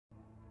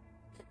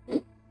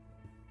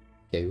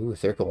Okay, ooh,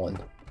 circle one.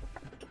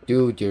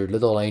 Dude, your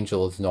little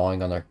angel is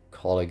gnawing on our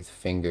colleague's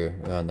finger.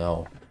 Oh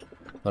no.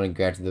 Only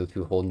granted those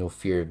who hold no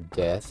fear of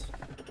death.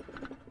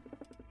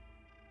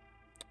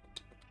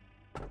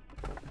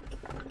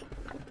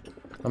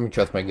 I'm gonna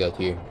trust my gut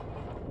here.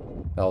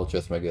 I'll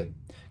trust my gut.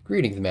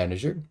 Greetings,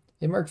 manager.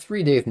 It marks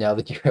 3 days now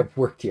that you have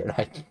worked here, and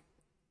I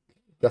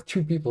got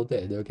 2 people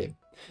dead. Okay.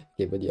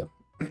 Okay, but yeah.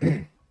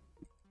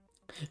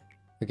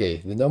 Okay,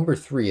 the number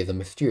 3 is a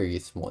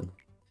mysterious one.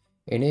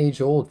 An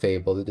age-old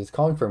fable that is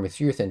common for a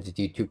mysterious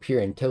entity to appear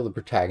until the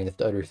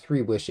protagonist utters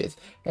 3 wishes.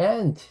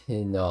 And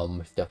in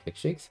stuff like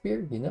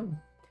Shakespeare, you know,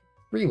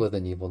 3 was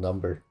an evil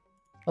number.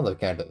 Although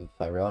kind of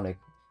ironic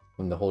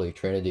when the Holy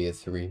Trinity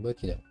is 3,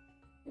 but you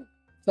know.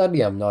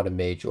 Sadly, I'm not a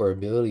mage or a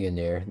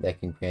billionaire that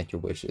can grant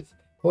your wishes.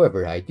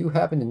 However, I do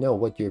happen to know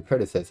what your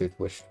predecessors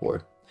wished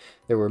for.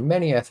 There were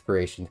many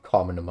aspirations.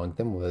 Common among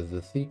them was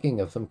the seeking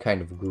of some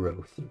kind of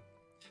growth.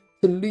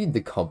 To lead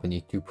the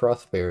company to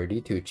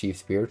prosperity, to achieve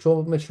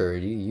spiritual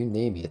maturity, you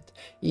name it.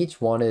 Each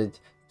wanted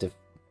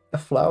a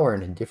flower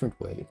in a different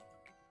way.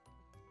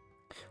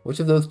 Which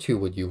of those 2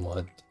 would you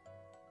want?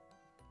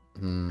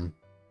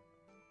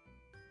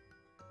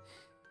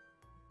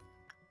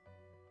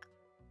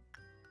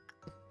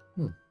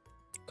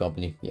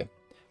 Company, yeah.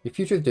 Your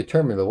future is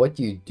determined by what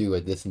you do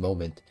at this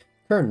moment.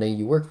 Currently,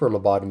 you work for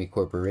Lobotomy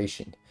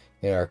Corporation.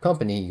 In our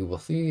company, you will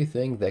see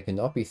things that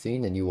cannot be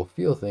seen, and you will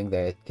feel things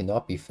that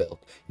cannot be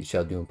felt. You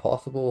shall do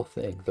impossible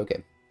things.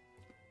 Okay.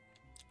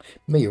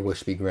 May your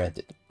wish be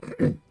granted.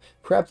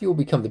 Perhaps you will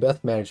become the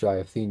best manager I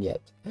have seen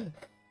yet.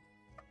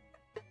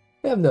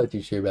 I'm not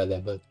too sure about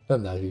that, but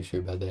I'm not too sure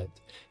about that.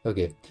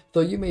 Okay,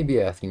 so you may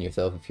be asking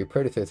yourself if your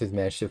predecessors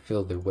managed to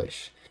fill their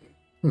wish.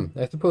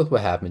 I suppose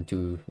what happened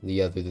to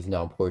the others is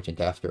not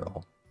important after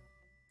all.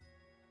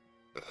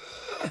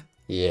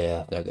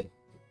 Yeah, not good.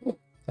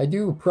 I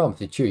do promise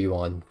to cheer you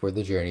on for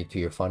the journey to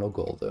your final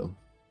goal, though.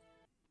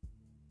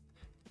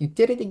 You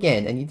did it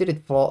again, and you did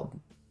it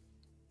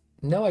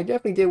No, I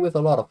definitely did it with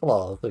a lot of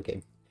flaws.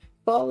 Okay.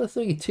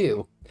 Flawlessly,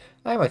 too.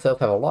 I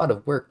myself have a lot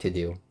of work to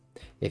do.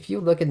 If you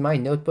look at my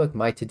notebook,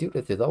 my to-do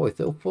list is always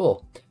so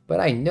full. But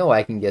I know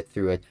I can get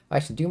through it. I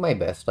should do my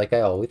best, like I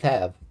always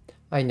have.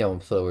 I know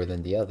I'm slower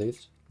than the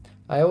others.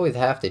 I always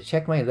have to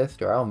check my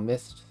list or I'll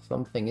miss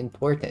something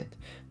important.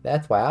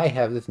 That's why I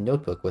have this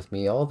notebook with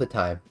me all the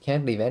time.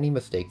 Can't leave any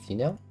mistakes, you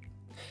know?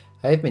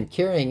 I've been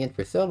carrying it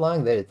for so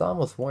long that it's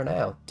almost worn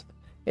out.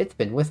 It's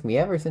been with me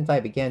ever since I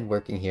began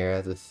working here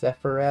as a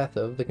Sephiroth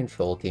of the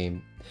control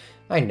team.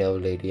 I know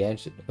Lady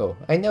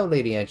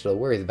Angela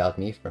worries about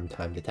me from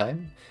time to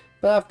time,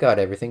 but I've got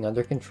everything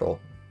under control.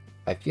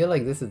 I feel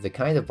like this is the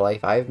kind of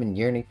life I've been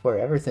yearning for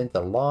ever since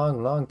a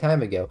long, long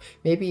time ago,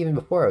 maybe even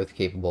before I was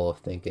capable of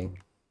thinking.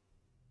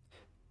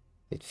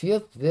 It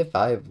feels as if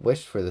I've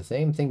wished for the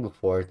same thing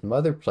before, some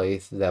other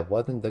place that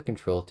wasn't the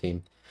control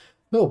team.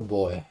 Oh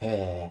boy,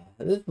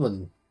 this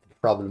one's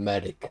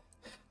problematic.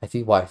 I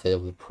see why I said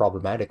it was a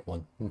problematic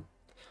one.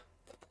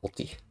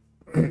 Faulty.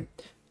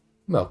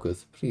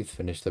 Malchus, please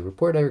finish the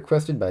report I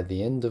requested by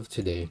the end of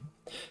today.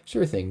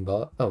 Sure thing,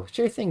 boss. Oh,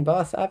 sure thing,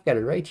 boss. I've got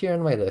it right here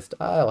on my list.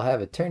 I'll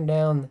have it turned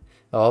in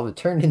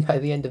by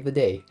the end of the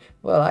day.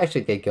 Well, I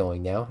should get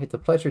going now. It's a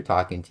pleasure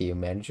talking to you,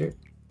 manager.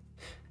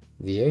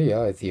 The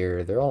AI is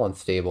here. They're all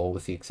unstable,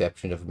 with the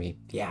exception of me.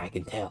 Yeah, I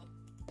can tell.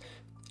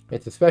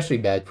 It's especially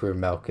bad for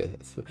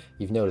Malchus.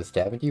 You've noticed,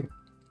 haven't you?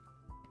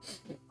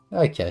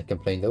 I can't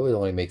complain, though. It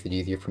only makes it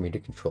easier for me to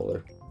control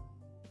her.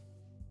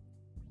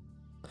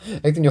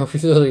 I think your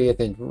facility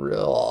isn't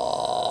real.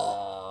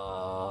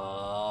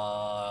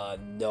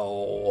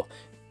 No.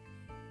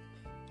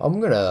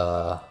 I'm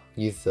gonna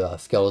use the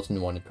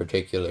skeleton one in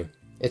particular.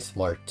 It's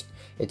smart.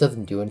 It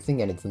doesn't do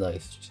anything and it's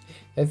nice.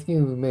 As you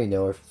may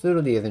know, our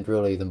facility isn't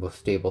really the most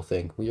stable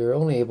thing. We are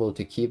only able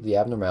to keep the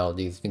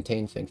abnormalities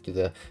contained thanks to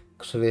the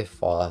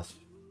Cliffos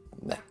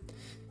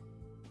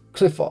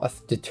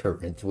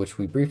deterrent, which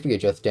we briefly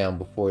adjust down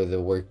before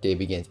the workday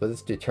begins, but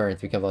this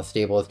deterrence becomes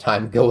unstable as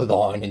time goes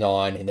on,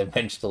 and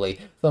eventually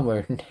some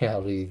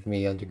abnormalities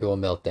may undergo a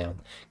meltdown.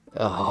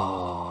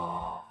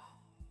 Oh.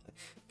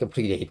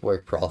 Complete 8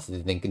 work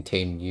processes and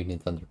contain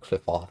units under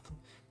Cliffos.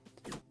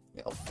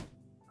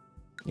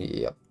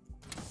 Yep.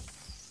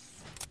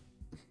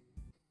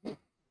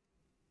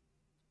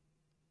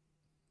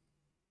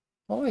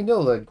 Oh, I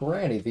know that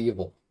Granny's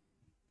evil.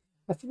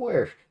 I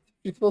swear,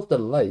 she's supposed to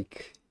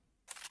like.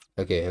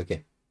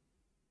 Okay.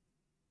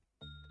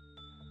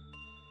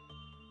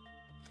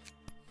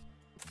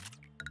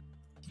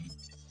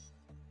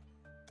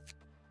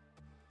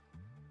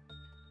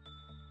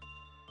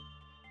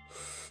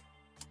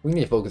 We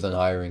need to focus on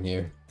hiring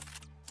here.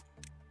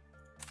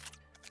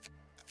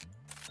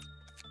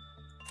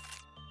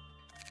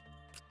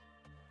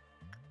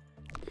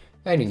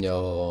 And you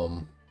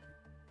know,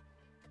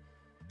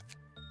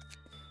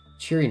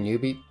 cheery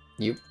newbie,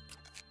 you.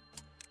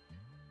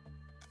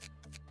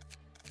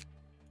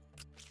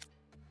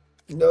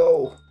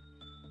 No.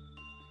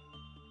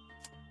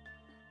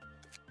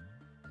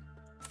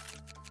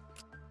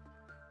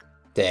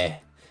 There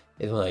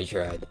is when I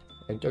tried.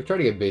 I tried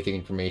to get basic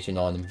information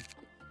on him.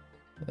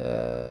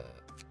 Uh,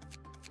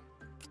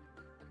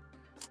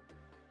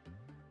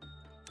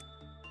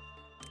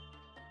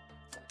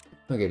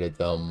 look at it.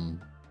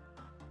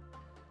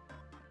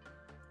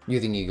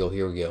 Using Eagle.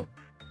 Here we go.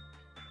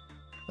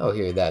 Oh,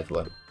 here, that's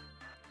what.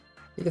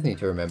 You just need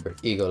to remember.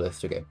 Eagle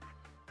list, okay.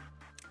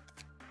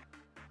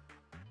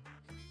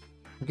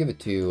 I'll give it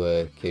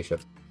to Keisha.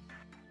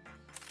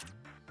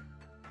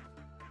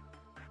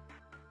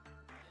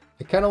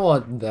 I kind of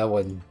want that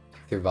one to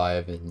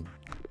survive, and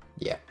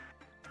yeah.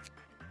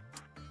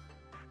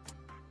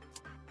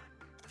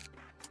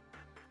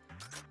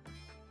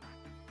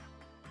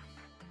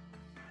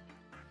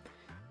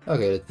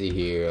 Okay, let's see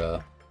here.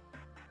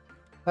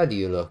 How do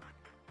you look?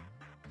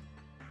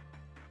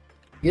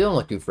 You don't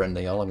look too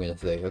friendly, all I'm gonna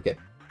say. Okay.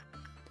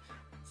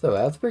 So,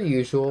 as per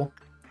usual,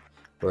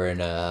 we're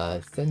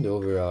gonna send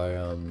over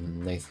our,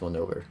 nice one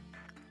over.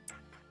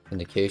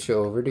 Send Acacia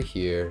over to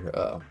here.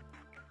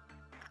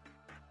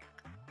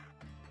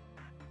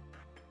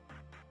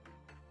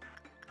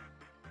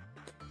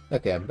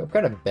 Okay, I'm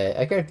kind of bad.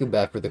 I gotta do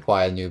bad for the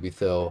quiet newbie,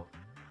 so...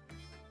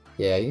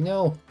 Yeah, you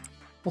know,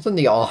 we'll send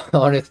the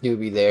honest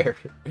newbie there.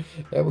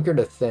 And we're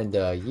gonna send,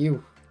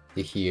 you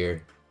to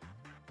here.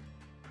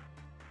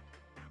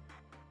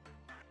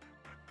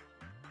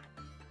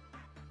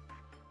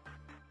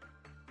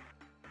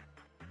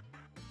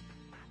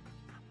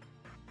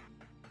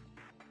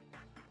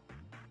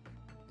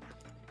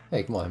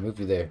 Hey, come on, move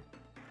you there.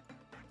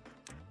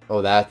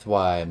 Oh, that's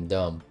why I'm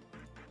dumb.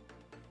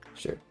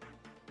 Sure.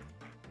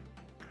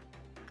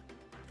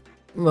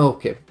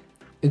 Okay.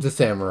 It's a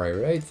samurai,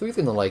 right? So he's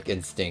gonna like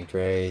instinct,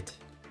 right?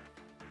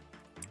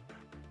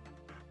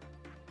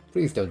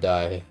 Please don't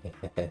die.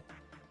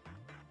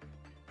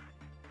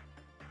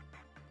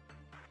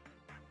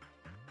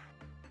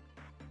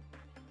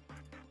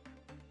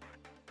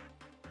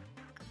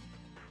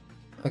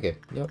 Okay,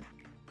 yep.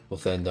 We'll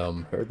send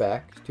her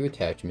back to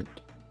attachment.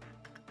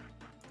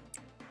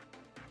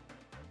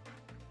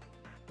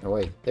 Oh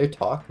wait, they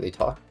talk? They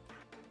talk?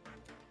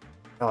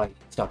 Oh,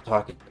 stop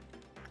talking.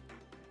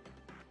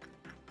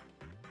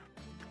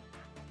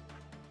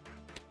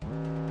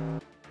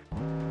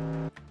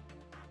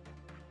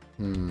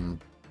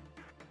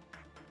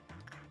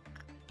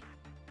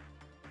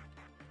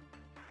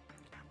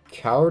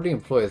 Cowardly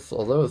employees,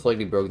 although it's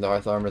slightly broken, the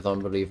Earth's armor is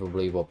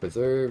unbelievably well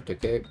preserved,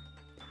 okay.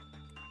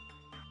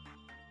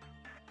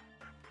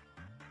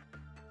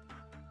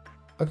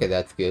 Okay,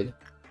 that's good.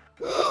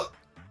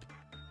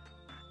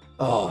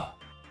 Oh.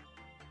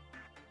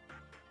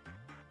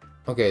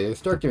 Okay,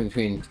 there's dark difference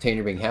between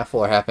container being half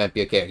full or half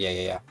empty. Okay,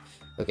 yeah.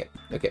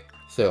 Okay.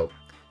 So,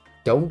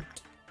 don't...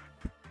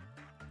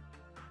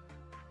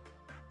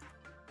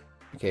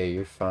 Okay,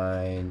 you're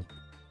fine.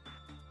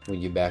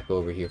 Move you back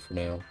over here for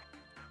now.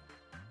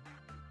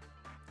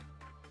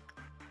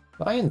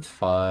 Lion's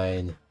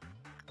fine.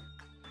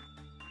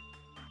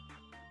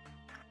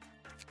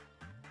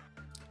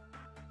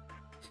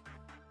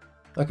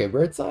 Okay,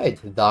 Birdside.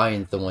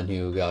 Lion's the one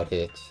who got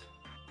hit.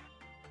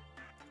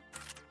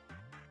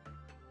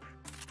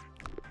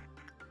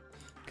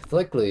 Cause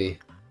luckily,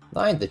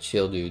 Lion's the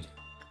chill dude.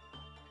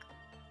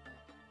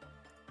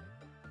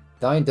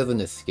 Lion doesn't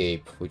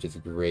escape, which is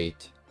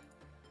great.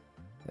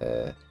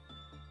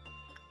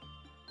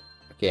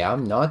 Okay,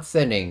 I'm not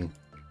sending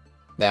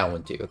that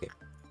one too. Okay.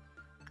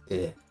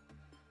 Ugh.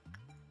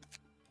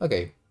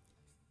 Okay.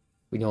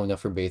 We don't know enough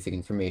for basic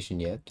information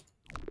yet.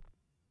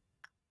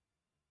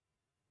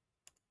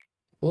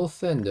 We'll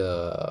send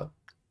we'll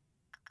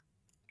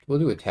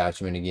do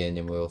attachment again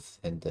and we'll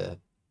send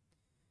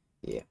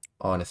yeah,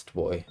 honest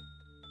boy.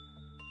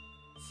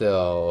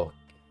 So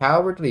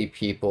cowardly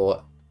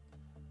people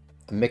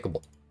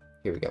amicable.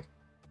 Here we go.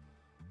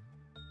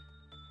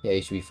 Yeah,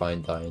 you should be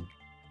fine dying.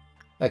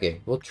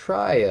 Okay, we'll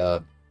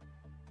try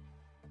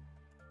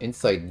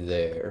insight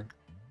there.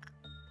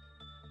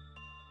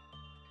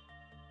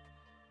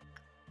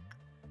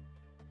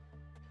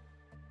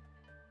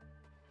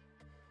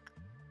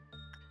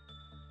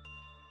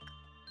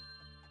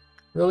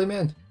 Really,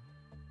 man?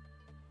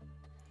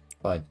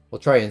 Fine. We'll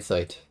try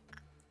insight.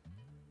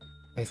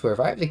 I swear, if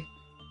I have to...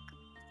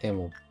 And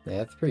we'll...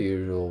 That's per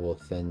usual. We'll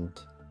send...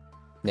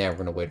 Nah, we're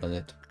gonna wait on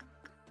it.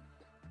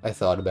 I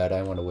thought about it.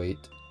 I want to wait.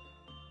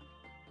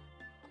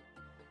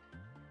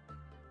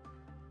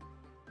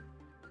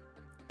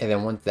 And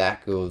then once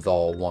that goes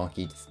all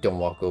wonky, just don't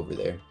walk over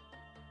there.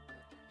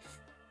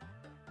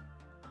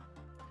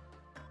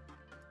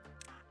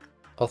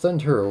 I'll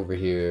send her over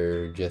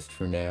here just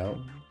for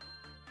now.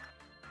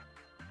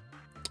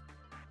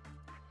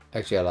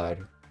 Actually, I lied.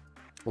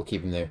 We'll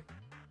keep him there.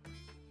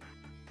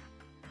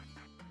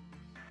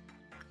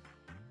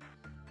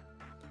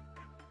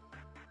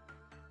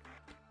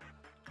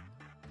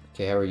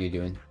 Okay, how are you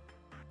doing?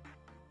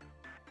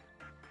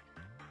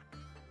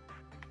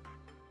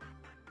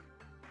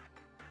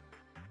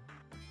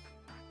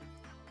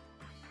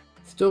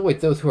 Still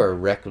with those who are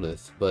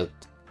reckless, but...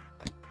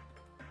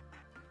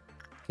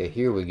 Okay,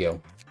 here we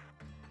go.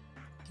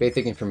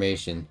 Basic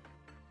information.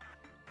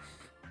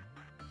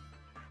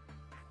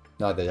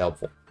 Not that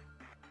helpful.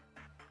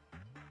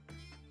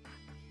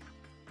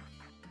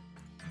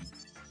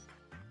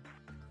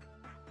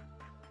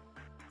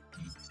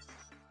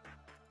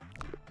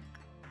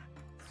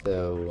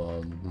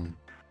 So,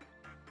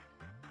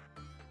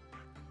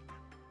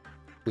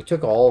 we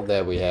took all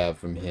that we have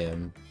from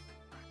him.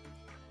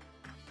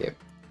 Yep.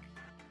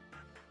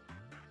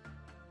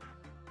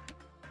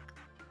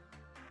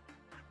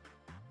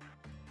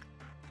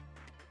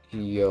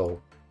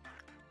 Yo.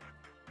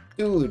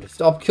 Dude,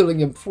 stop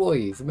killing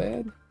employees,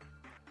 man.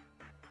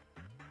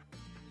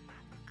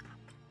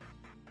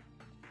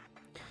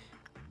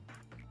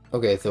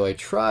 Okay, so I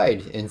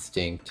tried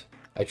instinct.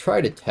 I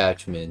tried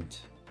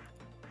attachment.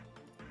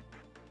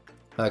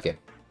 Okay.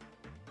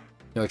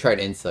 No, I tried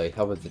insight.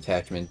 How about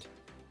attachment?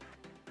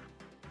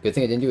 Good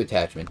thing I didn't do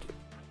attachment.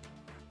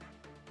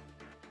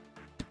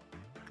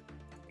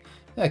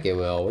 Okay,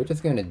 well, we're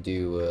just gonna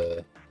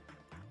do,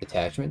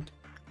 attachment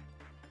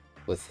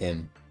with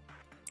him.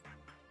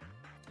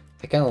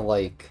 I kinda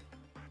like...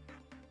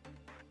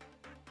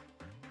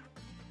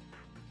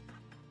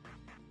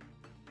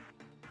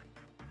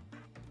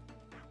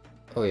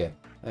 Oh yeah,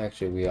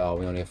 actually we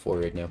only have 4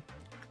 right now.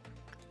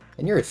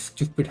 And you're a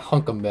stupid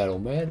hunk of metal,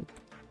 man.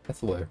 I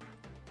swear.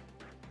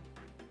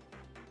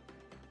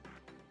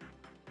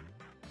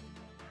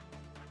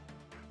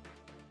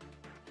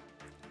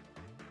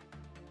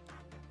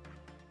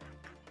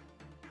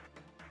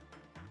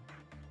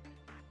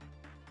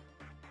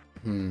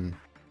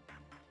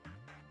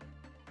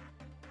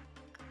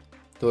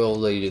 The old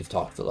lady just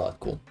talks a lot.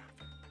 Cool.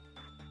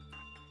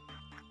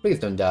 Please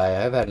don't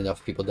die. I've had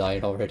enough people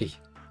dying already.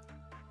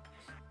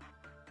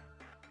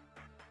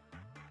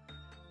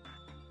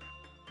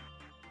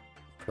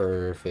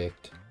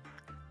 Perfect.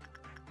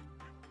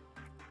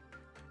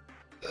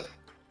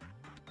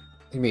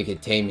 Give me a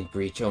containment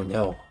breach. Oh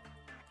no.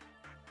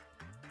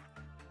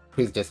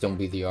 Please just don't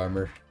be the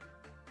armor.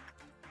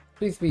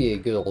 Please be a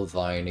good old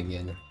Zion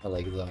again. I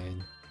like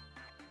Zion.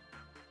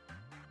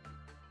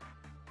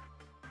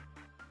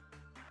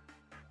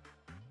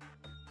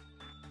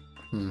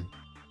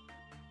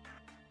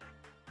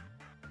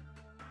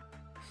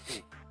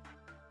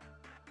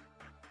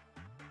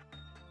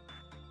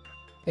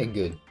 Hey,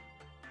 good.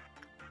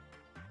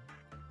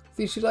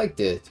 See, she liked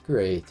it.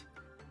 Great.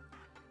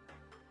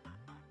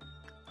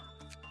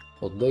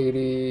 Old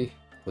lady.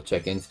 We'll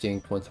check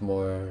instinct once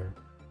more.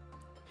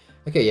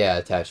 Okay, yeah,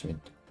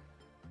 attachment.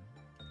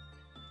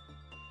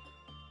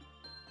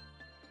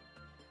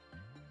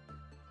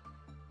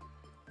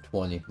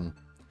 $20.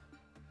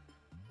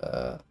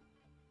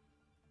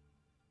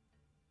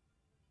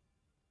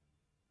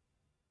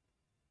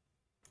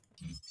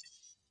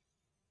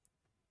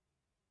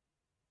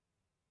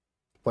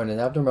 When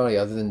an abnormality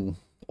other than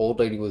old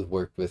lady was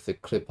worked with, the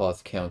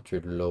clip-offs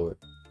countered lower.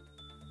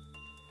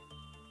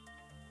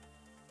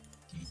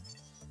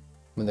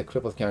 When the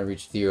clip-offs counter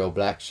reached 0,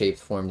 black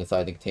shapes formed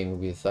inside the container.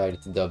 We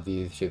decided to dub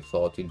these shapes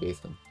solitude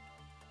based on.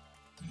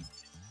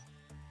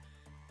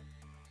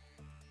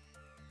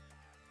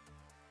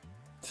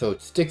 So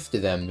it sticks to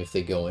them if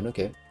they go in,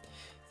 okay.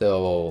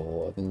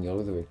 So then the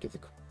other way to the...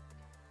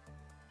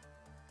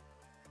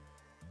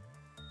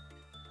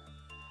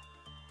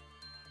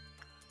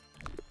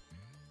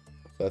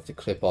 So that's a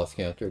clip-off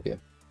counter, okay. You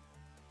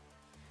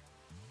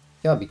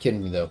gotta be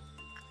kidding me though.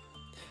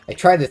 I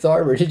tried this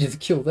armor, it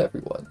just killed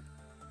everyone.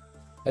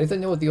 At least I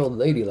know what the old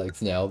lady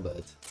likes now,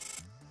 but...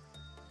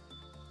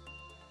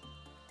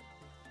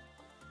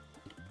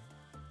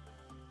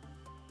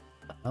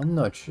 I'm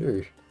not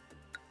sure.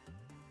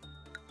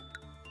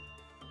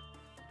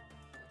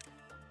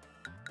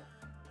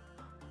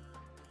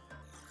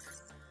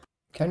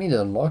 Kinda need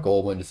to unlock a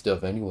whole bunch of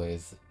stuff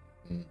anyways.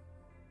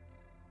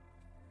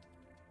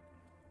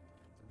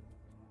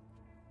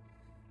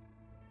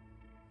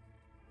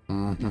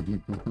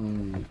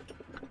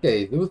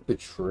 Okay, those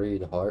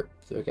betrayed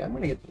hearts. Okay, I'm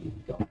gonna get the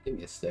gun. Give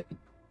me a second.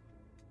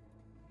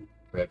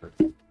 Forever.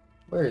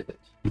 Where is it?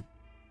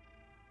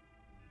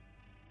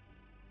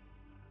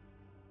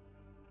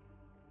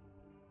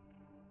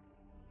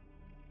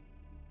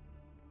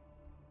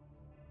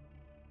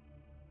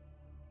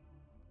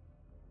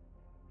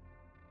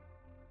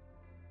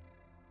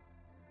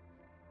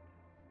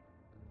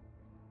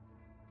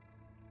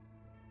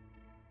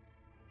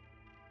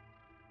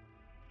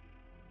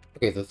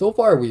 Okay, so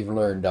far we've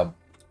learned,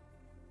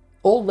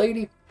 old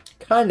lady,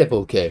 kind of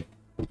okay.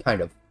 Kind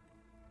of.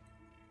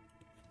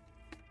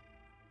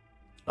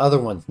 Other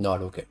ones,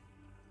 not okay.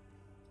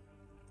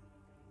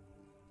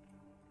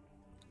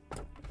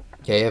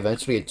 Okay,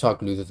 eventually a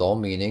tuck loses all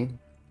meaning.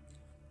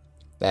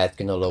 That's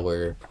gonna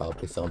lower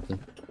probably something.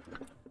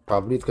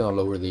 Probably it's gonna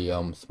lower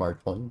the smart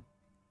one.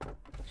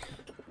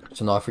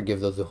 So not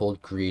forgive those who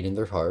hold greed in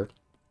their heart.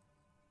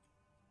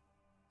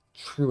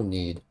 True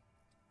need.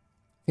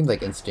 Seems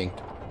like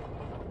instinct.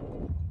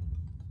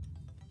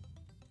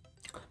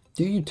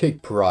 Do you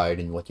take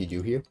pride in what you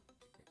do here?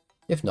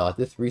 If not,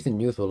 this recent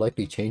news will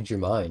likely change your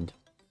mind.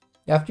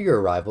 After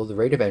your arrival, the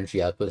rate of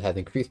energy output has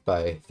increased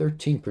by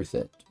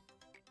 13%.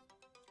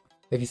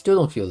 If you still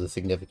don't feel the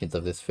significance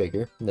of this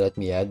figure, let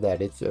me add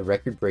that it's a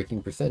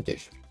record-breaking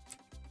percentage.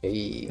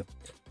 Hey,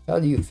 how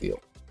do you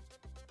feel?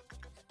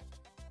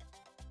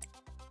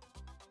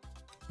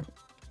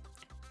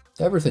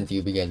 Ever since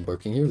you began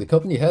working here, the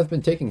company has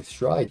been taking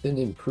strides in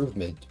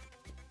improvement.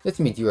 This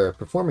means you are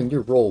performing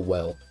your role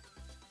well.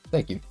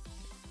 Thank you.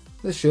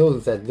 This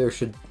shows that there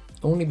should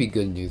only be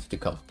good news to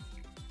come.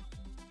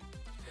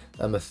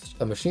 A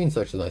machine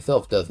such as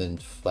myself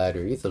doesn't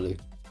flatter easily.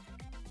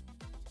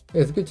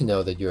 It's good to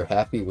know that you're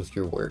happy with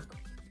your work.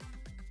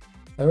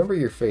 I remember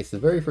your face the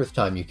very first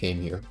time you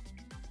came here.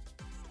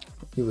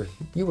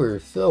 You were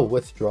so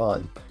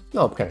withdrawn.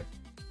 No, I'm kind of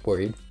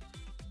worried.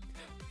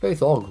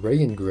 Face all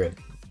gray and grim.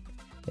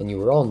 And you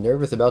were all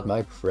nervous about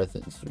my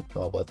presence.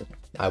 No, I wasn't.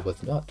 I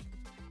was not.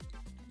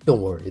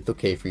 Don't worry, it's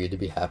okay for you to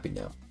be happy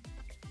now.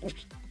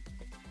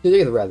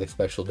 Today is a rather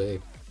special day.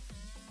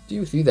 Do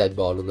you see that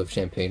bottle of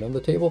champagne on the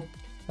table?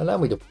 Allow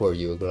me to pour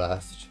you a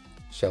glass.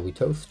 Shall we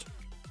toast?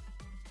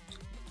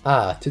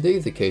 Ah,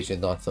 today's occasion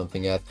is not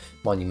something as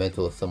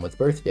monumental as someone's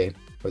birthday,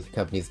 or the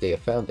company's day of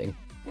founding.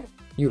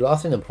 You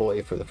lost an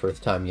employee for the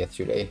first time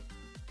yesterday.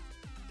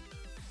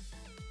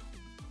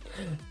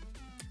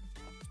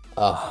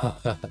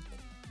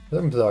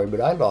 I'm sorry,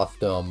 but I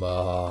lost,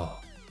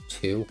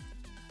 2.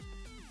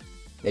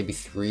 Maybe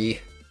 3.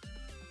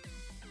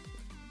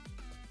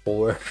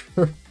 4.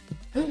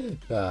 In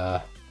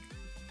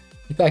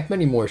fact,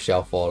 many more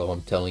shall follow,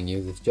 I'm telling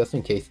you this just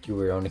in case you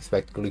were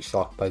unexpectedly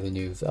shocked by the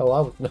news. Oh,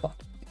 I was not.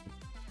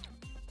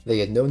 They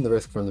had known the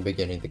risk from the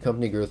beginning. The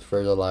company grows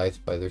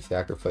fertilized by their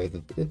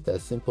sacrifices. It's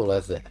as simple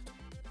as that.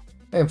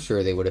 I am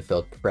sure they would have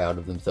felt proud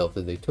of themselves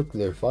as they took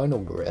their final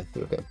breath.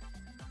 Okay.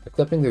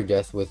 Accepting their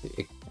death with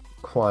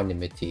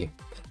equanimity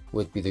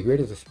would be the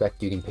greatest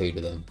respect you can pay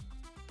to them.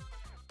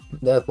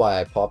 That's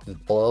why I popped this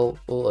bottle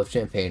of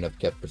champagne I've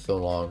kept for so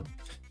long.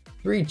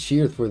 3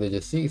 cheers for the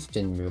deceased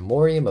in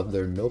memoriam of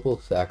their noble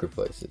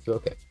sacrifices.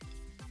 Okay.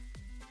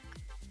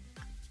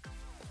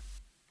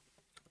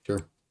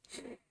 Sure.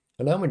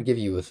 And I'm going to give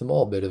you a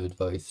small bit of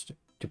advice.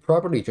 To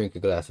properly drink a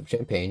glass of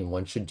champagne,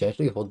 one should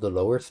gently hold the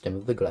lower stem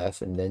of the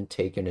glass and then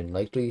take it in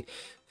lightly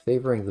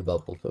savoring the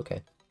bubbles.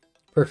 Okay.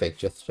 Perfect,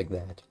 just like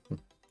that.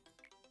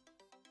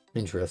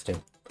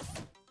 Interesting.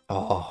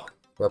 Oh,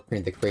 we're up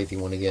here the crazy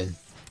one again.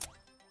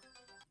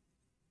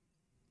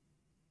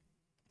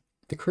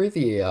 The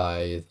crazy AI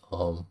is,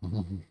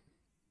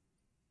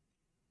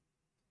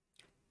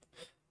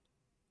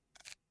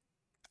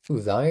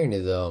 whose iron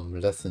is,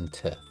 less than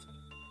 10.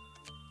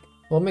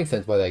 Well, it makes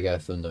sense why that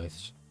guy's so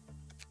nice.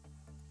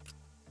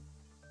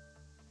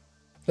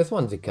 This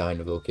one's kind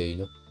of okay, you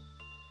know?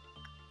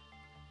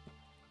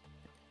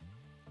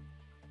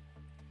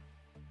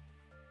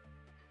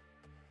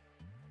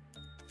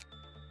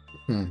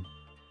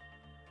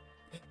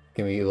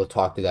 Can we will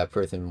talk to that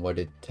person what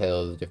it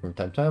tells different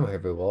time.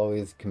 However, it will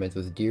always commence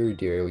with dear,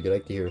 dear, would you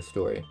like to hear a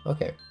story?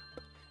 Okay.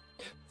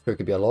 So it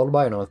could be a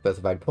lullaby, an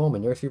unspecified poem, a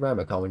nursery rhyme,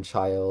 a common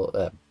child,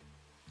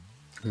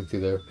 it's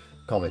either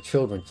common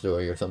children's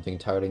story or something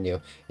entirely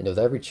new. It knows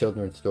every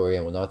children's story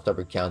and will not stop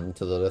recounting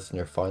until the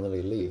listener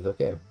finally leaves.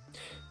 Okay.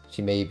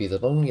 She may be the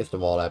loneliest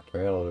of all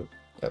after all.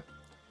 Yep.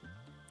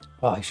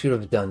 Oh, I should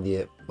have done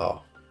the,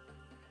 oh.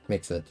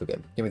 Makes sense, okay.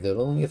 Give me the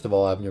loneliest of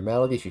all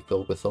abnormalities. She's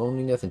filled with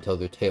loneliness and tells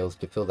her tales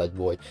to fill that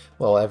void.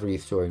 Well, every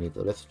story needs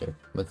a listener.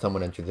 When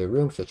someone enters her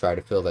room, she'll try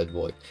to fill that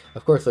void.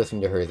 Of course,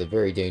 listening to her is a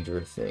very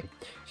dangerous thing.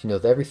 She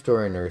knows every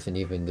story on Earth and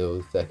even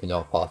those that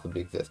cannot possibly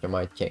exist. Her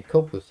mind can't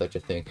cope with such a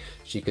thing.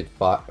 She could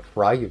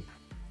fry your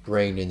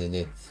brain in an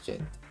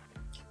instant.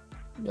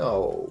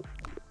 No.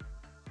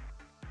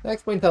 That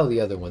explains how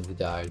the other ones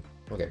died.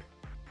 Okay.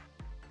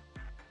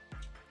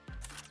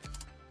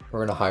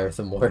 We're gonna hire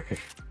some more.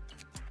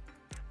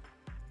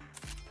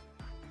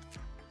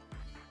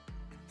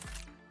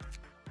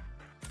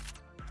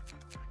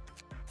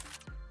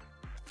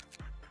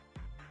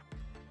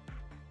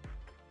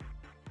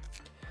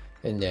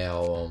 And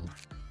now,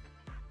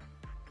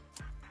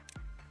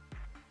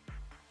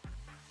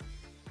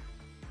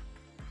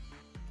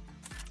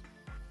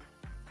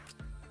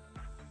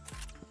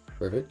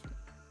 perfect.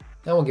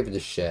 Now we'll give it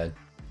a Shad.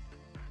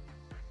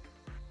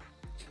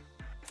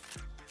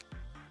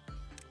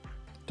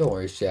 Don't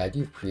worry, Shad,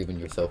 you've proven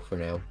yourself for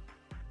now.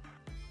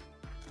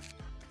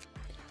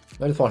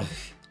 I just want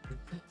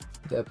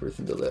that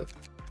person to live.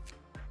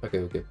 Okay,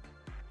 okay.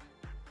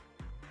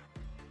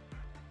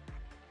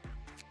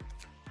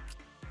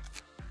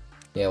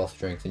 Yeah, I'll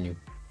strengthen you.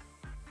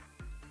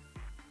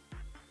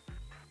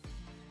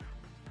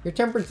 Your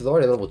temperance is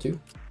already level 2.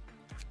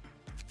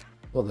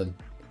 Well then,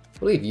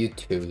 we'll leave you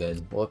 2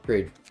 then. We'll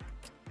upgrade.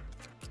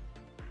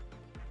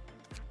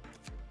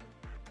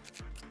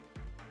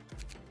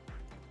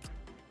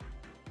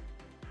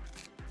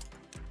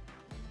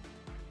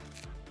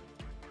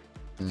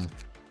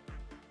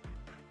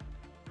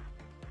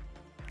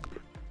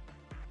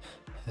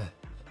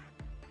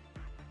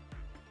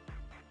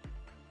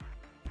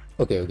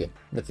 Okay, okay.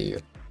 Let's see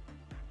here.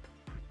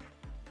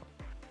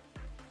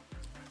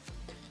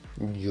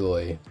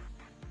 Joy.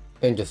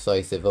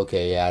 Indecisive.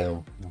 Okay, yeah, I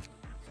don't...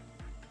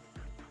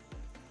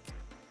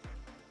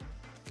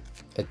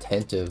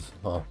 Attentive.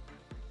 Huh.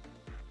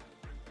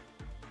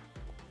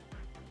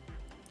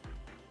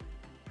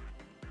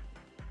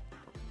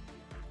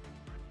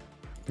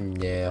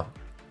 Yeah.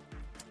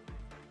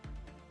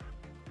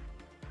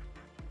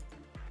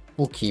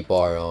 We'll keep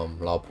our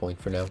law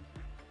point for now.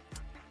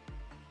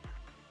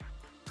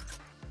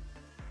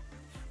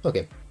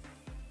 Okay.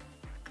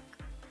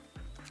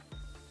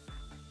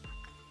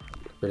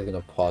 We're just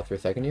gonna pause for a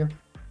second here.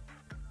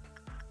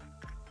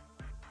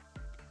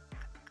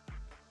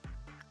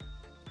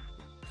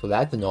 So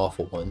that's an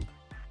awful one.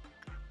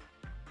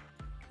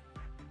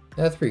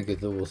 That's pretty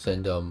good, so we'll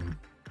send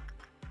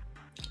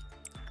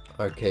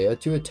Archaea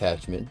to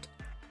attachment.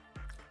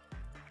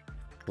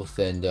 We'll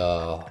send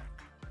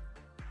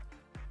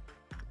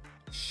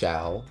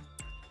Shao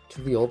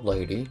to the old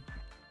lady.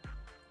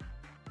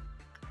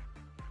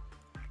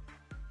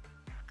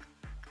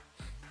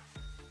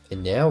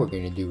 And now we're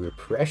gonna do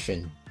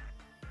repression.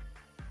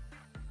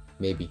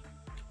 Maybe.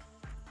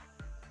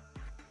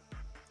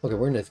 Okay,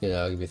 we're just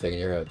gonna give me a second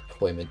here.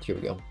 Deployment. Here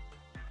we go.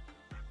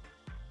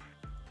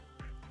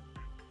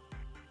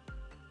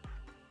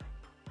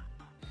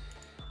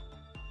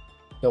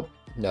 Nope,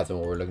 that's not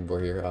what we're looking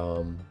for here.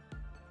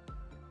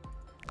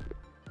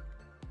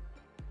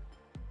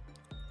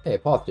 Hey, I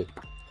paused it.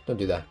 Don't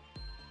do that.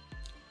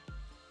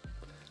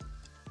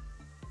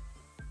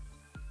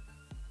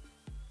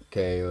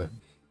 Okay.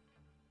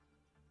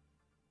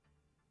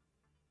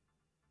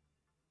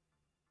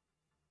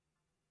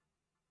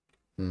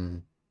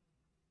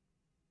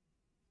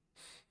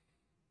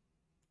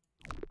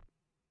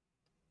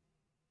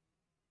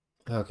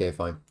 Okay,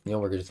 fine. You know,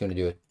 we're just gonna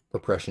do it.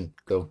 Repression.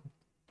 Go.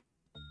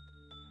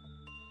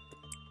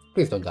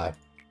 Please don't die.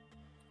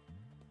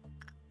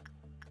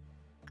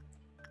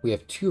 We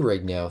have 2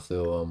 right now,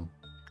 so,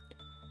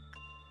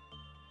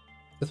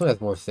 this one has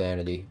more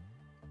sanity.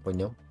 Wait,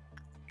 no?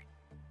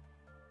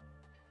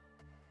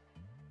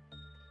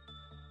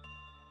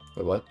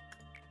 Wait, what?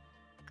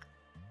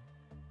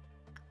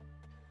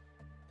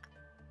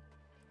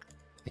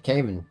 I can't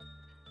even...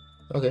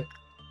 Okay.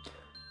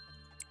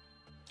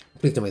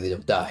 Please tell me they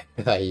don't die.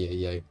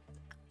 Ay.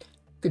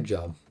 Good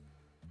job.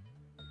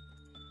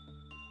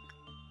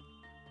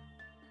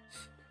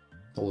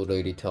 Old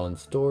lady telling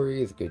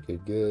stories.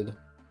 Good.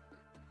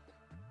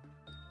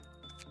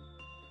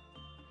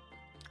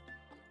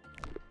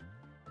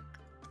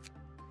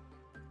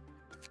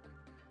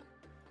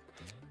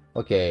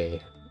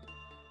 Okay.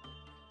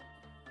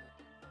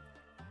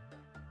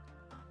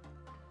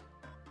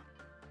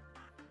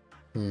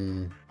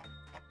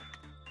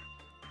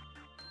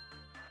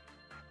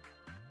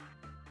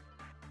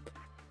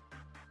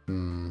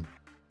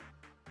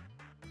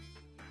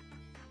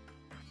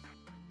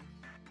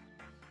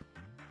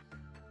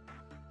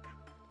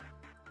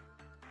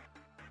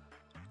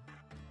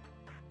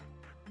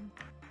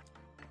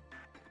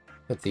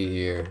 Let's see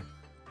here.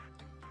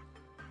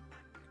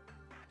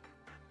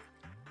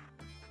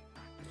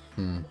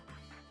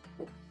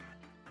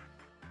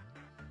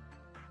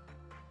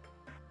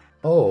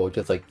 Oh,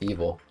 just like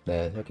evil. Nah,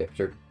 okay,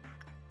 sure.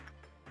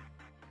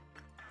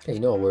 Hey, you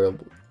know,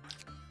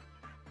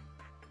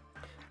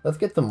 let's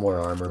get some more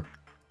armor.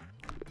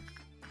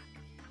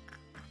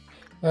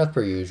 As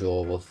per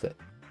usual, we'll sit.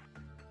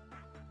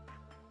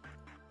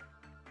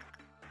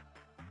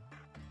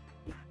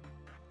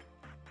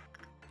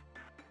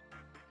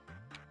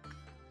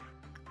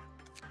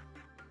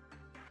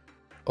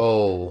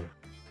 Oh.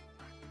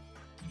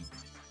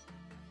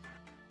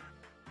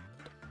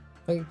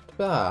 Like,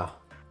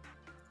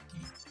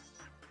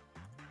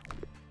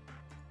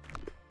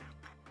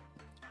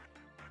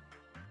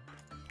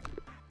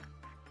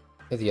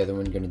 Is the other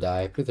one gonna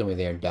die? Please tell me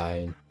they aren't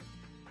dying.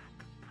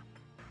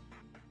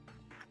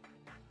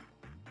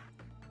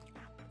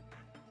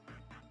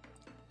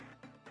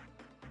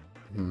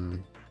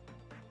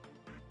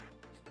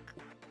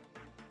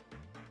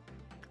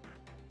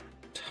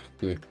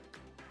 Good.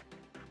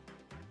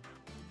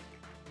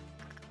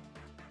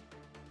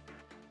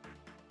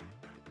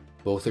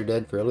 Both are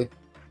dead, really?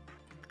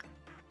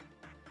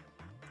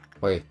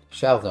 Wait,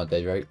 Shao's not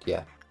dead, right?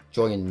 Yeah.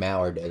 Joy and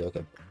Mao are dead,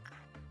 okay.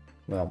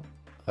 Well,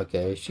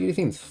 okay, she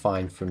seems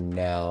fine for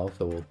now,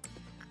 so we'll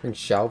bring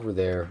Shao over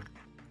there.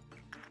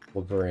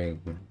 We'll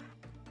bring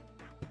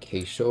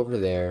Acacia over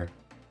there.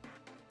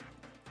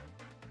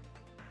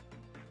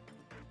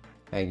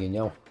 And you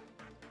know.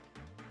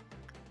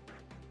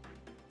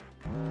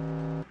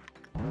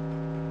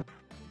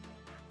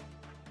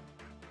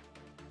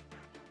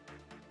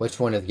 Which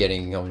one is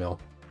getting... oh no.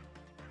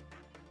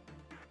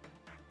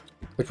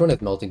 Which one is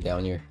melting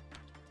down here?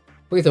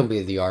 Please don't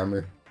be the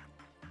armor.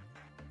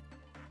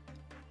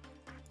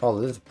 Oh,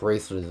 this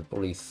bracelet is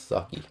really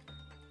sucky.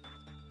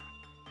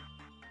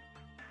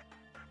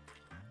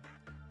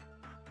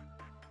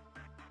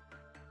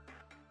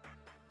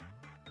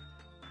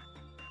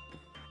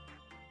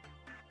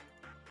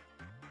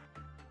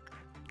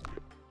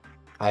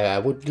 I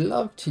would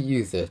love to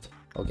use it.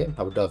 Okay,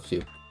 I would love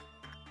to.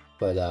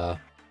 But, I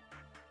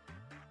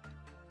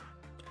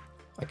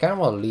kind of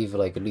want to leave,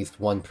 like, at least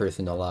one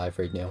person alive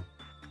right now.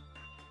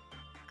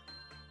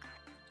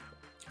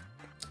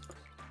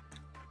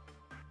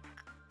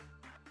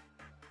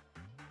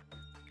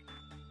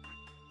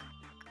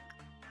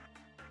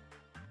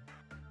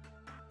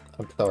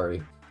 I'm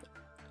sorry.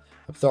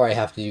 I'm sorry I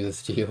have to do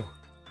this to you.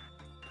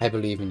 I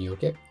believe in you,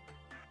 okay?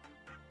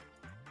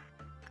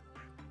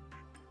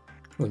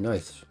 Oh,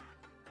 nice.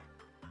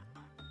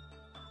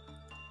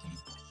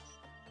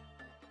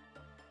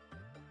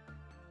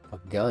 A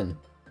gun.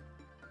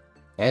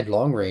 And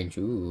long range.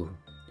 Ooh.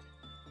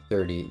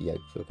 30. Yeah,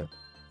 okay.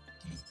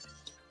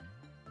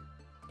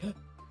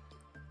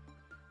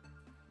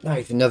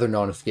 Nice. Another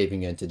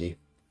non-escaping entity.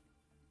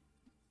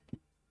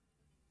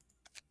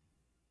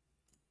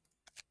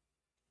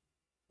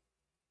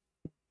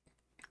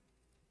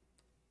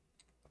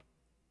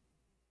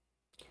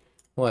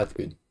 Well, that's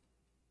good.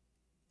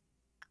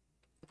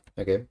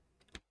 Okay.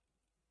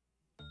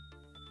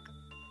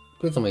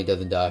 Please tell me he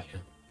doesn't die.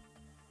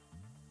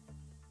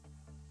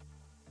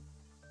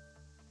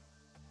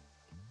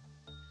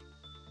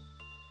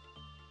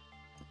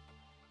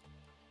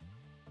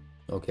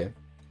 Okay.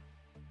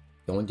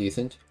 Going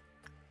decent.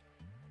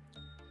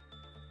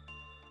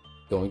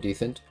 Going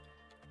decent.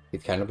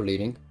 He's kind of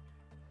bleeding.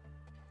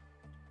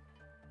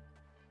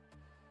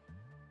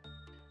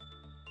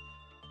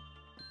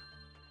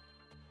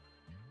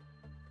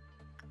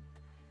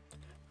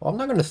 Well, I'm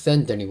not gonna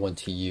send anyone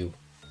to you.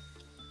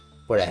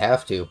 But I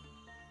have to.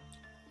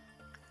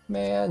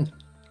 Man.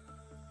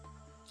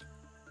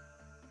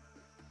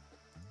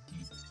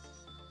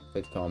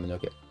 It's common,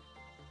 okay.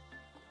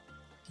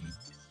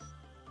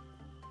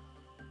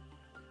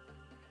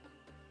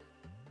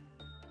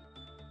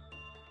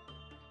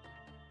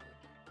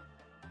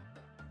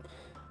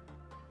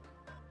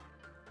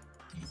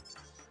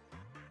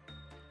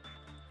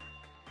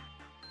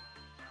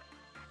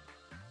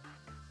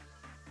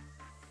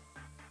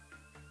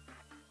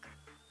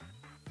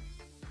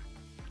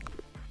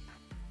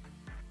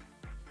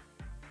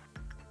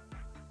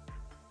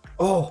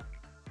 Oh!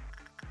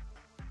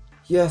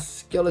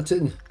 Yes,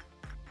 skeleton!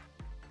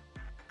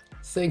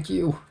 Thank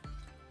you!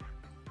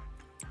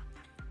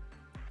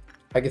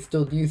 I can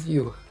still use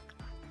you.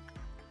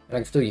 And I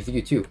can still use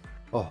you too.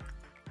 Oh.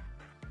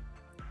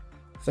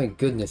 Thank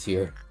goodness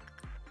here.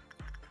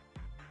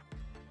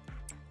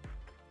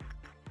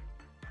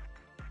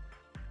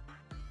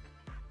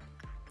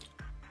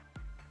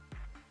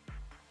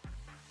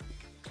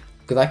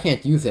 Because I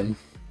can't use him.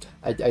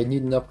 I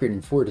need an upgrade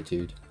in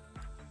fortitude.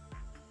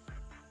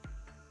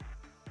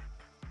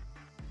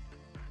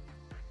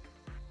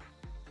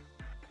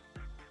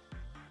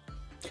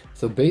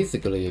 So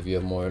basically, if you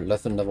have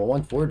less than level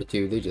 1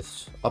 fortitude, they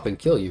just up and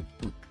kill you.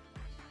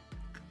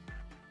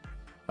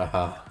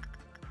 Aha.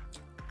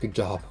 Good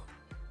job.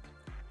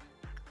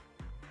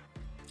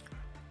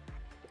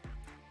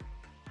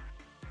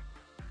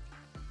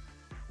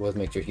 Let's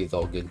make sure he's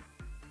all good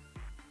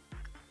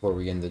before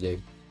we end the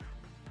day.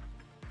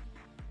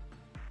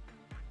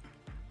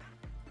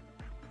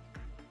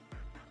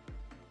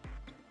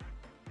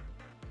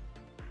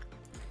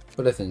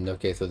 But listen,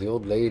 okay, so the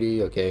old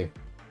lady, okay.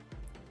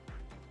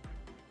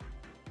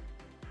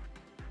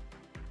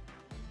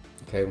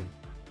 Okay.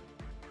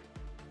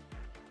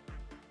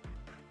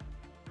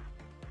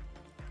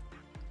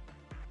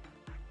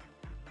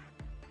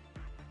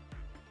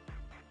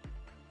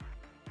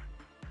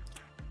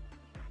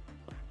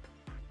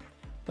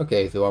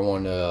 Okay, so I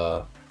want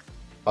to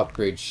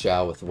upgrade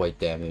Shao with white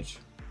damage.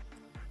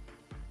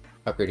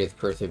 Upgrade his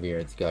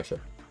perseverance, gotcha.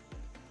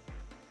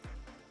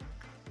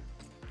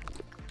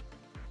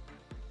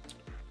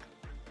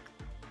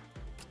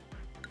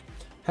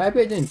 Happy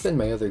I didn't send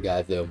my other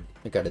guys though.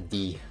 I got a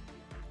D.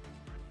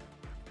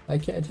 I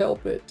can't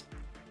help it.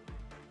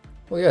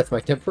 Oh yes, my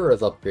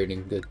Tempura's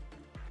upgrading, good.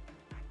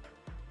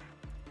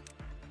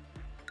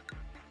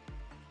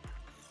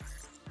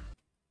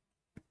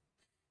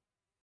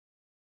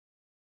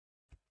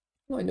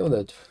 Well, I know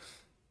that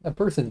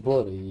person's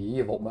bloody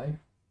evil, man.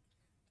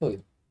 Tell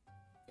you.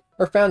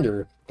 Our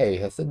founder, A,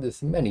 has said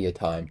this many a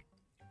time.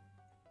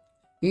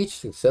 Each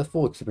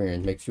successful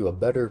experience makes you a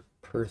better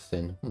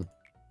person.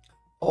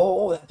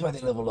 Oh, that's why they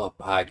leveled up.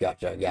 I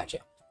gotcha, gotcha.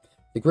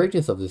 The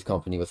greatness of this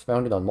company was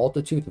founded on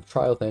multitudes of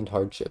trials and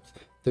hardships,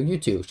 so you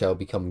too shall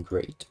become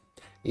great.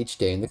 Each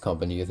day in the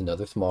company is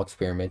another small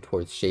experiment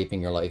towards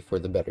shaping your life for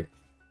the better.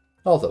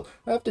 Also,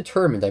 I have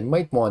determined I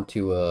might want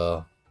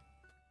to,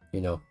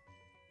 you know,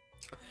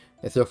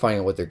 instead of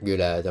finding out what they're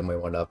good at, I might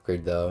want to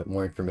upgrade the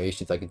more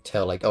information so I can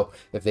tell, like, oh,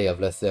 if they have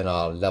less than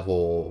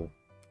level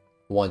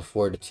 1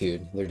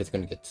 fortitude, they're just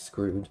going to get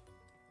screwed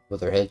with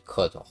their head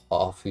cut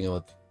off, you know,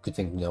 it's a good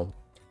thing to know.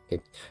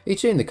 Okay.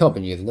 Each day in the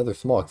company is another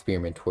small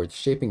experiment towards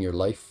shaping your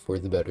life for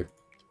the better.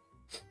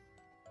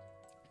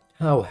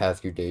 How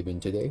has your day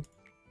been today?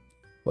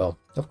 Well,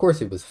 of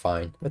course it was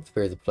fine. Let's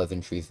spare the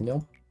pleasantries, you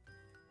know?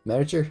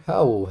 Manager,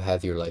 how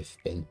has your life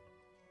been?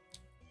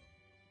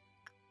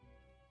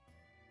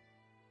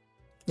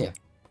 Yeah.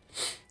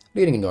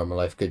 Leading a normal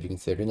life could be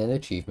considered an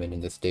achievement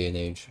in this day and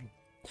age.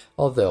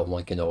 Although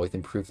one can always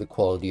improve the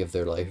quality of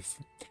their life.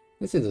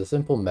 This is a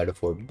simple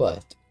metaphor,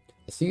 but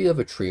the seed of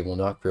a tree will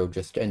not grow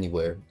just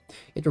anywhere.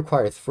 It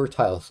requires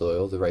fertile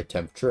soil, the right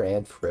temperature,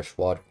 and fresh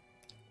water.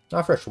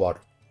 Not fresh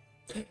water.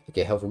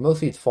 Okay, however, most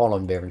seeds fall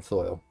on barren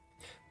soil.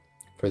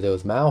 For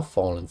those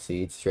malfallen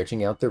seeds,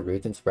 stretching out their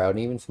roots and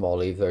sprouting even small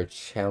leaves are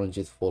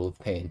challenges full of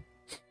pain.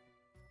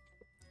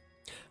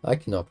 I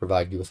cannot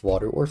provide you with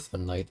water or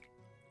sunlight.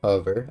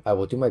 However, I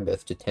will do my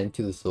best to tend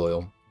to the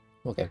soil.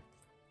 Okay.